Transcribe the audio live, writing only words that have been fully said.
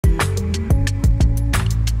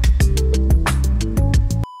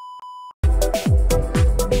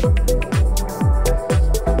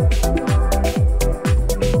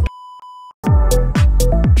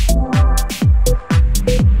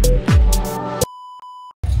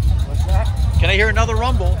Can I hear another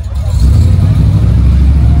rumble?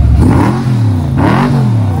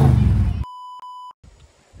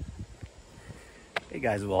 Hey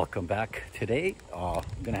guys, welcome back. Today I'm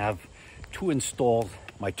gonna have two installs.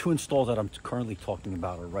 My two installs that I'm currently talking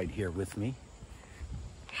about are right here with me.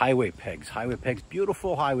 Highway pegs,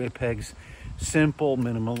 beautiful highway pegs, simple,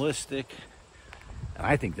 minimalistic, and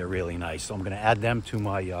I think they're really nice. So I'm gonna add them to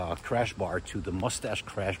my crash bar, to the mustache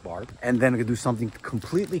crash bar, and then I'm gonna do something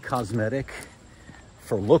completely cosmetic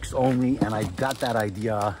for looks only. And I got that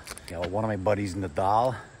idea, you know, one of my buddies in the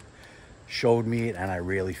Dahl showed me it, and I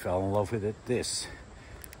really fell in love with it.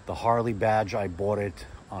 The Harley badge, I bought it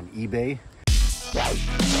on eBay.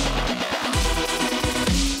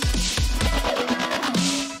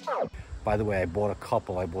 By the way, I bought a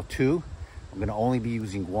couple. I bought two. I'm gonna only be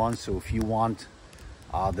using one, so if you want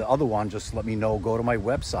the other one, just let me know. Go to my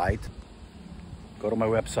website. Go to my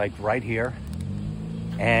website right here,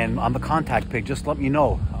 and on the contact page, just let me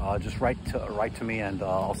know. Just write to me, and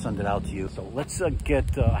I'll send it out to you. So let's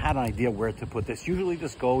get. I had an idea where to put this. Usually,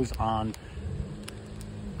 this goes on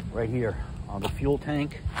right here on the fuel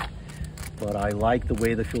tank, but I like the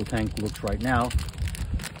way the fuel tank looks right now.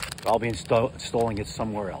 I'll be installing it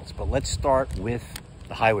somewhere else. But let's start with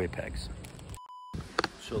the highway pegs.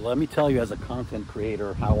 So let me tell you, as a content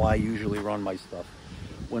creator, how I usually run my stuff.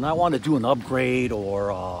 When I want to do an upgrade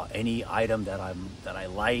or any item that I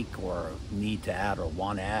like or need to add or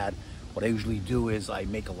want to add, what I usually do is I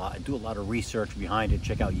do a lot of research behind it,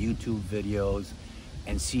 check out YouTube videos,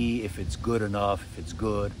 and see if it's good enough, if it's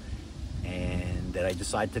good, and then I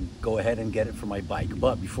decide to go ahead and get it for my bike.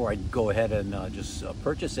 But before I go ahead and just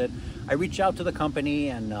purchase it, I reach out to the company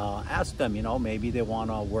and ask them, you know, maybe they want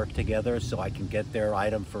to work together so I can get their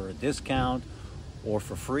item for a discount or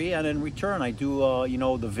for free. And in return, I do, you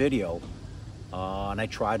know, the video, and I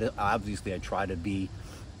try to, obviously, I try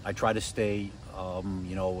to stay,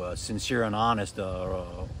 you know, sincere and honest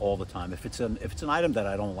all the time. If it's an item that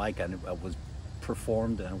I don't like and it was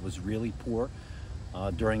performed and it was really poor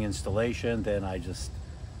during installation, then I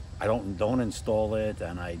don't install it,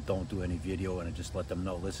 and I don't do any video, and I just let them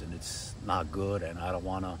know, listen, it's not good, and I don't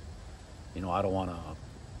want to, you know, I don't want to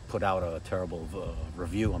put out a terrible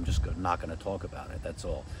review. I'm just not going to talk about it. That's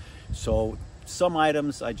all. So some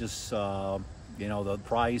items I just you know, the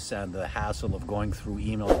price and the hassle of going through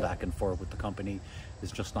emails back and forth with the company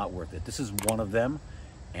is just not worth it. This is one of them,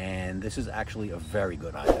 and this is actually a very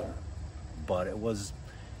good item, but it was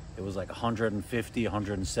like $150,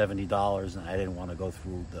 $170, and I didn't want to go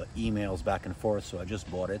through the emails back and forth, so I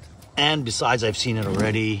just bought it. And besides, I've seen it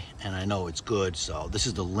already, and I know it's good. So this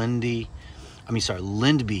is the Lindby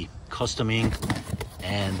custom ink,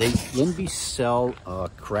 and Lindby sell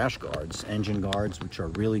crash guards, engine guards, which are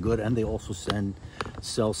really good, and they also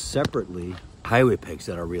sell separately highway pegs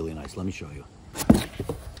that are really nice. Let me show you.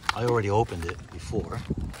 I already opened it before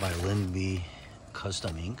by Lindby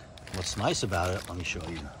custom ink. What's nice about it, let me show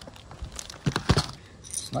you.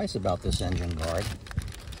 What's nice about this engine guard,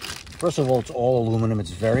 first of all, it's all aluminum.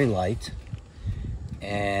 It's very light,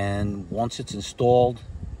 and once it's installed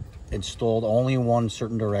only in one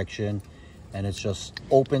certain direction, and it's just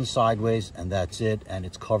open sideways, and that's it. And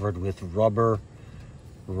it's covered with rubber,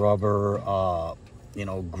 you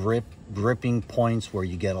know, gripping points where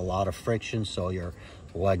you get a lot of friction, so your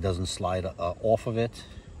leg doesn't slide off of it.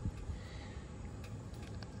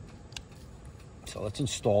 So let's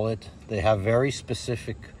install it. They have very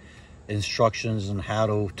specific instructions on how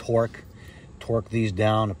to torque these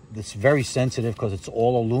down. It's very sensitive because it's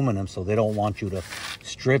all aluminum, so they don't want you to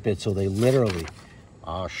strip it. So they literally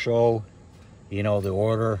show, you know, the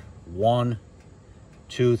order 1,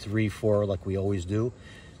 2, 3, 4, like we always do,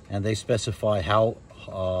 and they specify how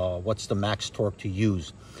what's the max torque to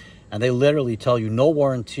use. And they literally tell you no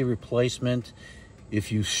warranty replacement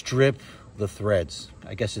if you strip the threads.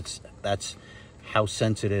 I guess that's how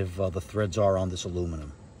sensitive the threads are on this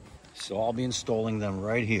aluminum. So I'll be installing them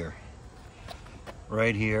right here,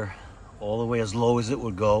 all the way as low as it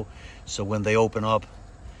would go. So when they open up,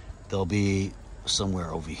 they'll be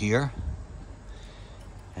somewhere over here,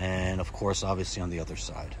 and of course, obviously on the other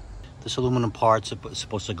side. This aluminum part's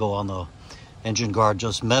supposed to go on the engine guard,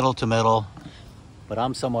 just metal to metal, but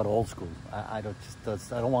I'm somewhat old school. I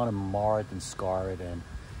don't want to mar it and scar it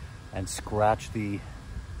and scratch the,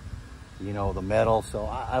 you know, the metal. So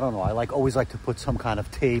I don't know, I always like to put some kind of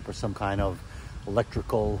tape or some kind of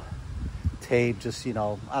electrical tape, just, you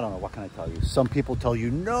know, I don't know, what can I tell you? Some people tell you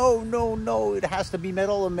no, it has to be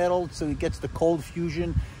metal and metal, so it gets the cold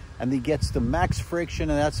fusion and it gets the max friction,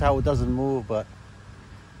 and that's how it doesn't move. But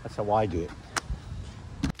that's how I do it.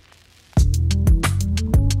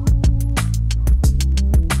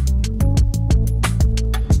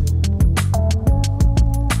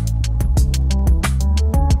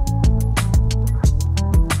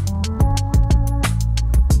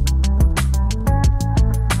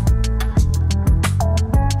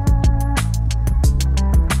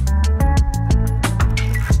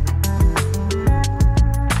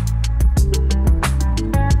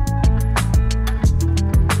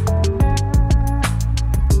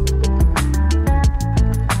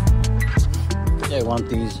 I want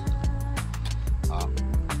these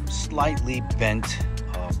slightly bent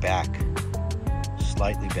back,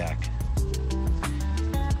 slightly back.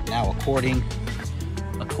 Now, according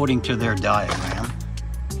to their diagram,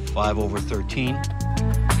 5/13.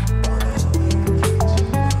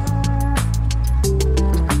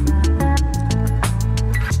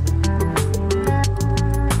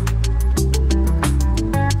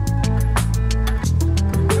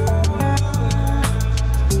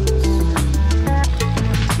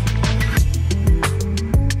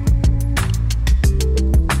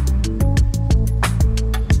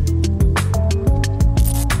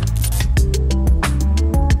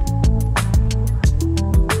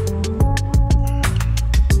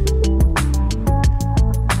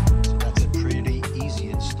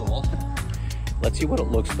 Let's see what it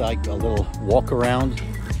looks like, a little walk around,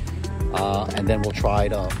 and then we'll try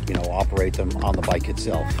to, operate them on the bike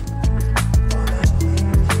itself.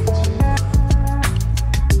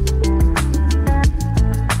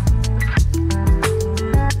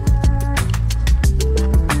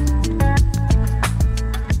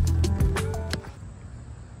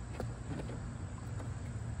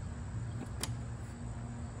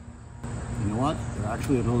 You know what? They're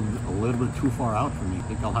actually a little bit too far out for me. I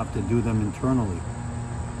think I'll have to do them internally.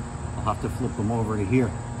 I'll have to flip them over to here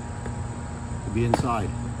to be inside.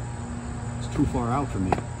 It's too far out for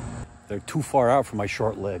me. They're too far out for my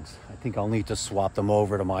short legs. I think I'll need to swap them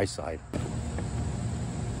over to my side.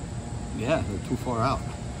 Yeah, they're too far out.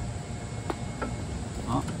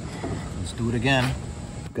 Oh, let's do it again.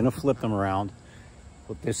 I'm gonna flip them around.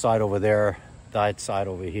 Put this side over there, that side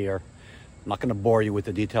over here. I'm not going to bore you with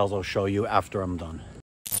the details. I'll show you after I'm done.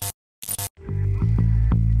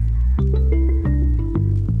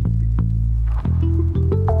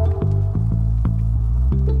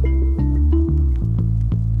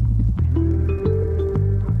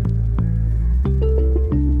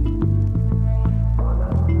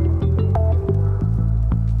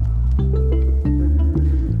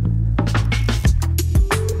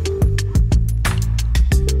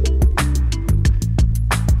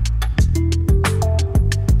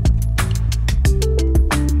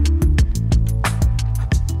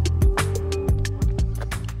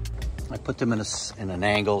 Put them in an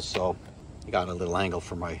angle, so I got a little angle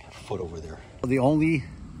for my foot over there. The only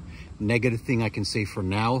negative thing I can say for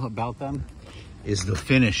now about them is the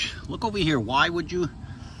finish. Look over here. Why would you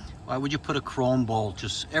put a chrome bolt?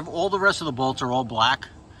 All the rest of the bolts are all black,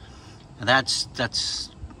 and that's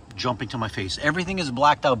jumping to my face. Everything is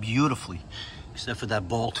blacked out beautifully except for that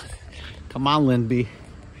bolt. Come on, Lindby,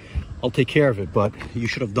 I'll take care of it, but you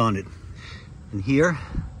should have done it. And here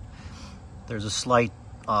there's a slight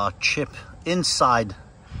chip inside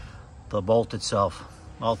the bolt itself.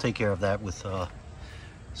 I'll take care of that with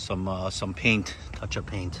some paint, touch-up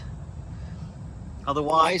paint.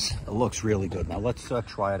 Otherwise, it looks really good. Now let's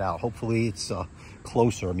try it out. Hopefully it's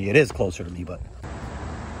closer. I mean, it is closer to me, but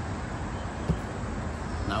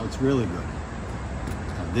now it's really good.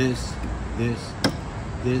 Now this.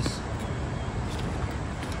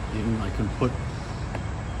 Even I can put.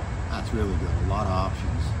 That's really good. A lot of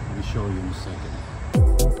options. Let me show you in a second.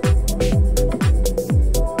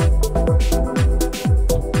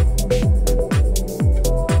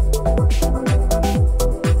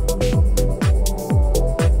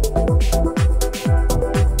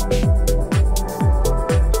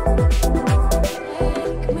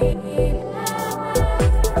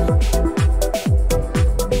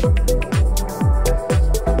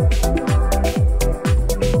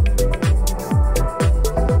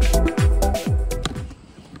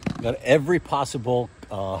 Got every possible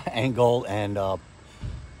angle and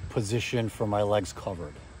position for my legs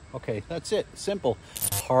covered. Okay, that's it. Simple.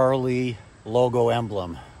 Harley logo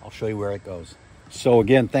emblem. I'll show you where it goes. So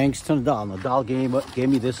again, thanks to Nadal. Nadal gave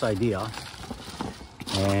me this idea,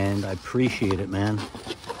 and I appreciate it, man.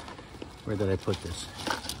 Where did I put this?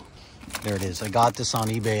 There it is. I got this on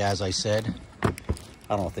eBay, as I said.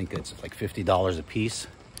 I don't think it's like $50 a piece.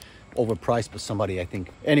 Overpriced, but somebody, I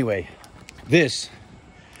think. Anyway, this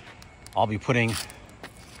I'll be putting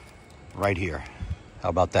right here. How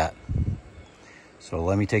about that? So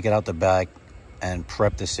let me take it out the back and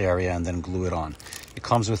prep this area and then glue it on. It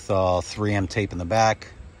comes with 3M tape in the back.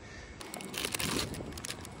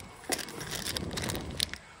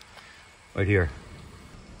 Right here.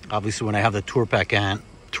 Obviously when I have the tour pack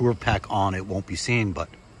on, it won't be seen, but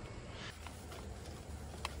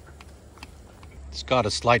it's got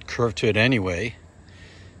a slight curve to it anyway,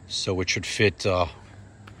 so it should fit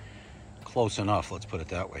close enough, let's put it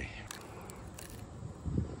that way.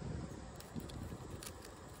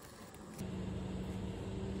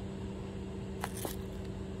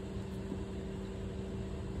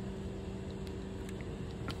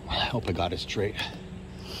 hope I got it straight.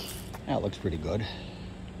 That looks pretty good.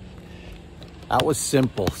 That was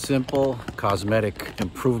simple cosmetic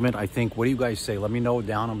improvement, I think. What do you guys say? Let me know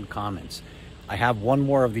down in the comments. I have one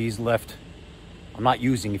more of these left I'm not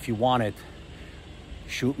using. If you want it,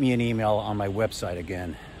 shoot me an email on my website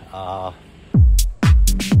again.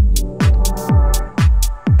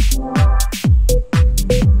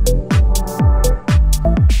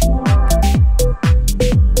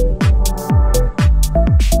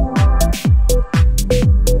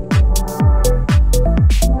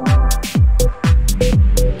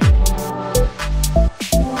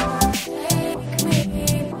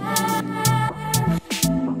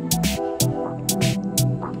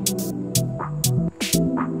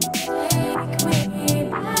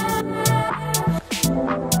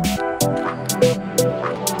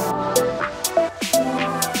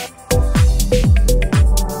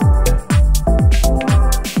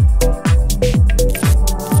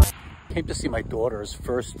 Came to see my daughter's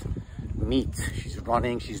first meet. She's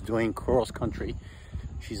running, she's doing cross country.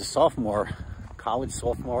 She's a sophomore, high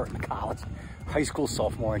school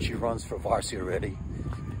sophomore, and she runs for varsity already.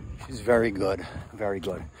 She's very good, very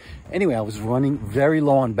good. Anyway, I was running very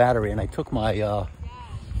low on battery, and I took my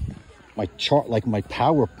my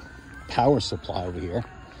power supply over here.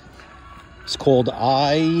 It's called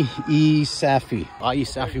IE Safi. IE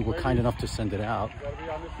Safi were kind enough to send it out.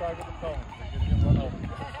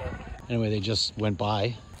 Anyway, they just went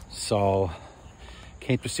by, so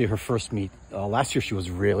came to see her first meet. Last year she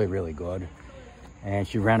was really good, and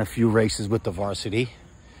she ran a few races with the varsity,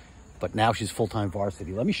 but now she's full-time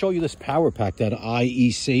varsity. Let me show you this power pack that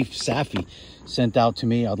IE Safi sent out to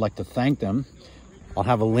me. I'd like to thank them. I'll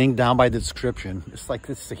have a link down by the description. It's like,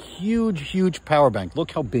 this is a huge power bank.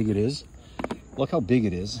 Look how big it is. Look how big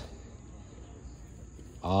it is.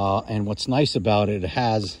 And what's nice about it,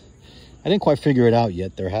 I didn't quite figure it out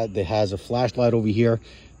yet. It has a flashlight over here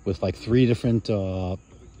with like 3 different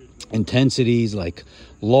intensities, like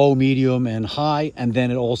low, medium, and high. And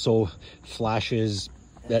then it also flashes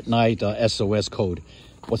at night SOS code.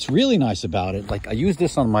 What's really nice about it, like I use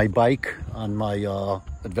this on my bike, on my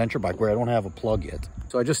adventure bike, where I don't have a plug yet.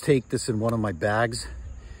 So I just take this in one of my bags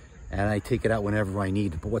and I take it out whenever I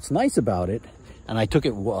need. But what's nice about it, and I took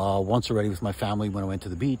it once already with my family when I went to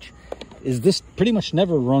the beach, is this pretty much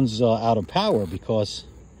never runs out of power, because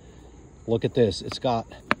look at this. It's got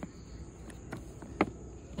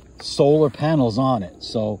solar panels on it.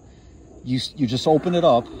 So you just open it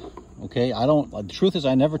up. Okay, the truth is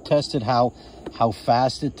I never tested how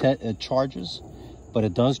fast it charges, but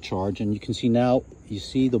it does charge. And you can see now, you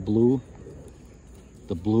see the blue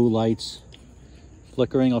lights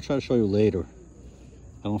flickering. I'll try to show you later.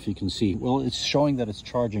 I don't know if you can see. Well, it's showing that it's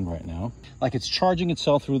charging right now. Like, it's charging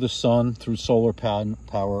itself through the sun, through solar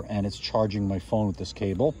power, and it's charging my phone with this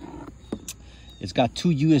cable. It's got 2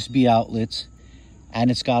 USB outlets,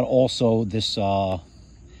 and it's got also this, I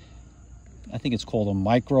think it's called a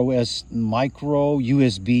micro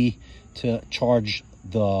USB to charge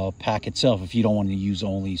the pack itself if you don't want to use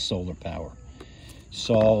only solar power.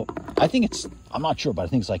 So I think I'm not sure, but I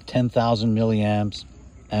think it's like 10,000 milliamps.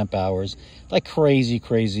 Amp hours, like crazy.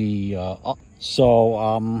 I'll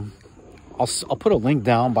put a link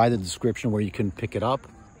down by the description where you can pick it up.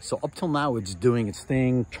 So up till now, it's doing its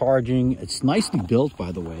thing, charging. It's nicely built,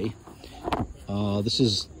 by the way. This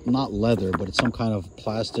is not leather, but it's some kind of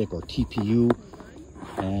plastic or TPU,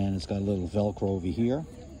 and it's got a little Velcro over here.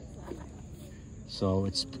 So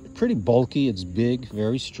it's pretty bulky. It's big,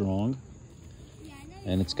 very strong,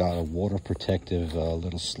 and it's got a water protective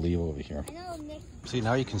little sleeve over here. See,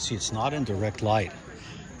 now you can see it's not in direct light.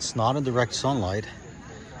 It's not in direct sunlight,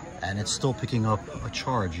 and it's still picking up a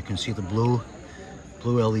charge. You can see the blue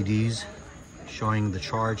LEDs showing the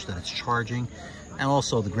charge, that it's charging, and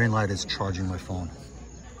also the green light is charging my phone.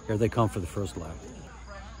 Here they come for the first lap.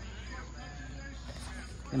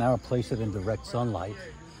 And now I place it in direct sunlight.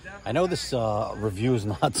 I know this review is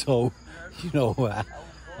not so,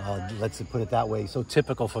 let's put it that way, so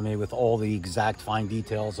typical for me with all the exact fine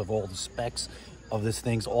details of all the specs of this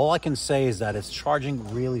thing. All I can say is that it's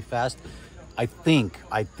charging really fast. I think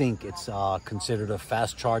it's considered a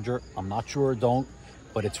fast charger. I'm not sure,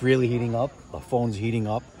 but it's really heating up. The phone's heating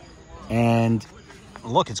up. And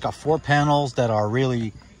look, it's got 4 panels that are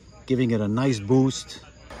really giving it a nice boost.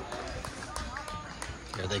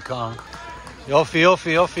 Here they come.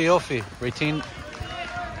 Yofi. Routine.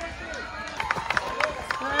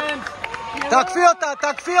 Tak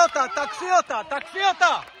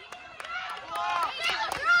filta.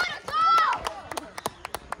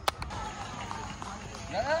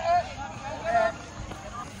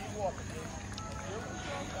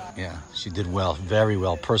 Yeah, she did well, very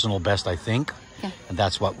well. Personal best, I think. Yeah. And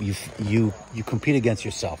that's what you compete against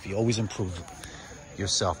yourself. You always improve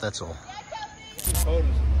yourself, that's all.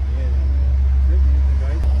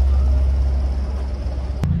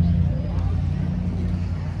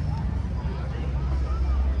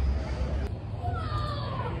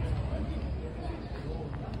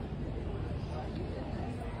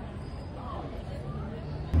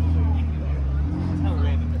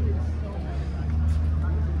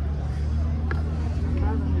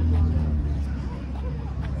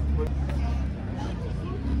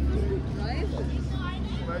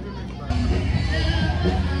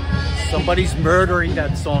 Somebody's murdering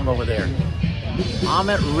that song over there. I'm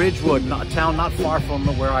at Ridgewood, a town not far from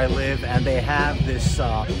where I live, and they have this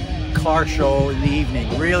car show in the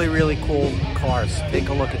evening. Really, really cool cars. Take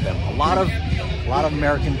a look at them. A lot of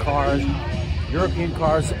American cars, European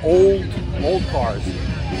cars, old cars.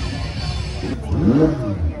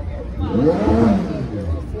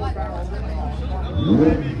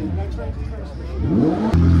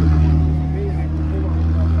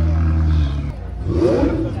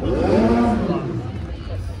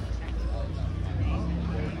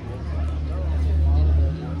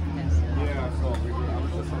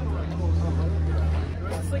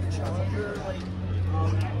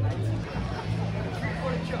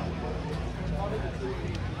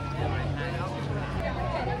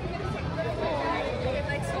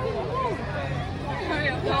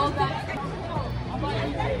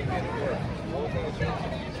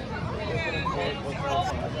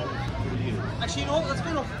 Actually, you know what? Let's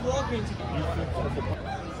go to floor painting.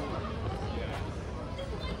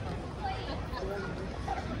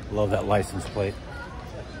 Love that license plate.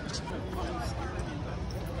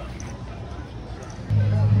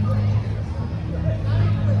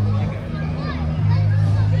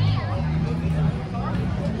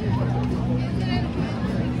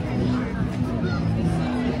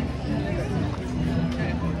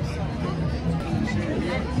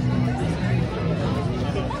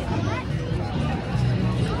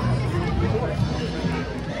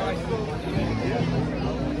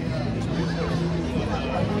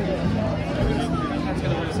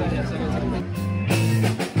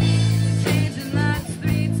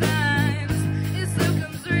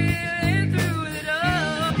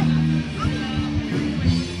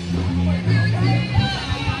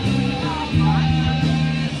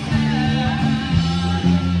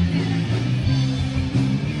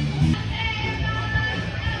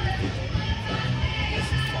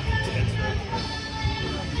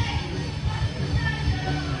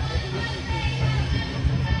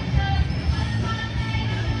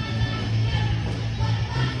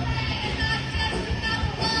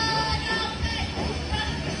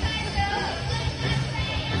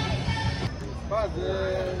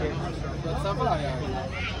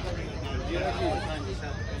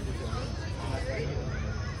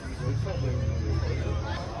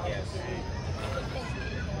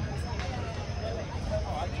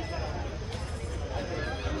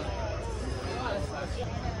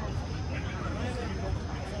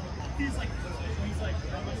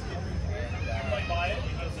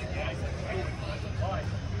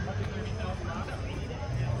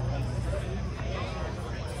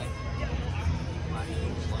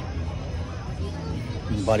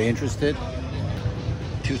 Anybody interested?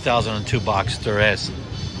 2002 Boxster S.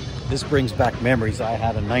 This brings back memories. I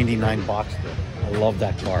had a 99 Boxster. I love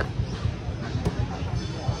that car.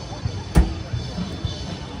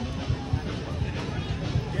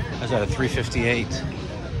 I was at a 358.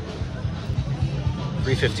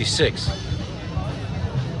 356.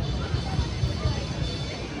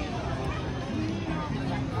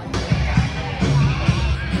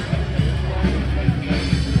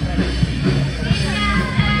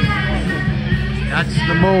 That's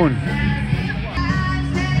the moon.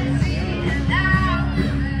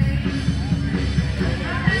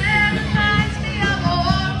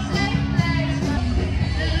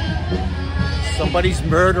 Somebody's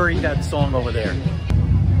murdering that song over there.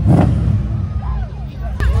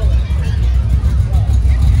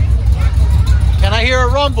 Can I hear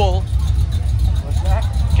a rumble? What's that?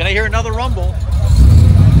 Can I hear another rumble?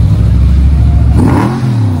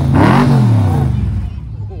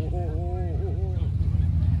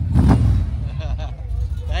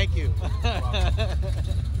 Thank you.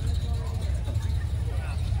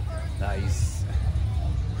 Nice.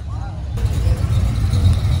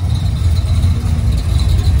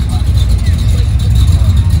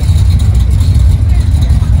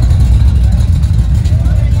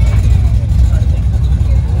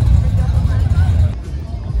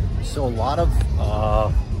 So a lot of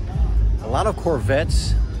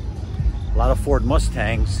Corvettes, a lot of Ford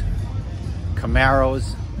Mustangs,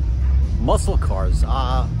 Camaros, muscle cars.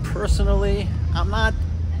 Personally, I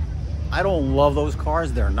don't love those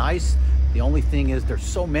cars. They're nice. The only thing is there's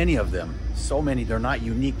so many of them. So many. They're not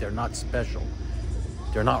unique. They're not special.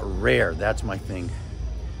 They're not rare. That's my thing.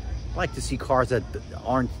 I like to see cars that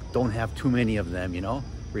don't have too many of them, you know,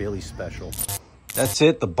 really special. That's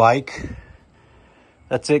it, the bike.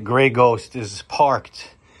 That's it. Gray Ghost is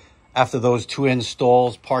parked after those 2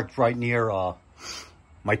 installs, parked right near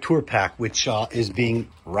my tour pack, which is being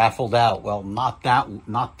raffled out. Well, not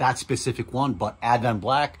that specific one, but Advent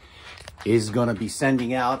Black is going to be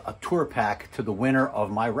sending out a tour pack to the winner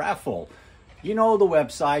of my raffle. You know the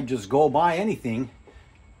website, just go buy anything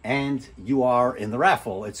and you are in the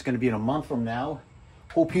raffle. It's going to be in a month from now.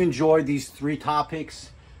 Hope you enjoyed these 3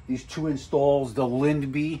 topics, these 2 installs, the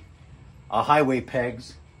Lindby highway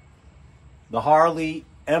pegs, the Harley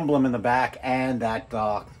emblem in the back, and that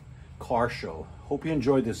car show. Hope you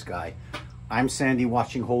enjoyed this, guy. I'm Sandy,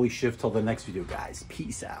 watching Holy Shift. Till the next video, guys.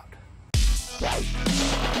 Peace out.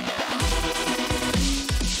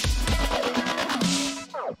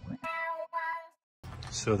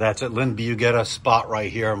 So that's at Lindby. You get a spot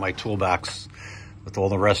right here in my toolbox with all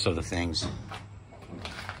the rest of the things.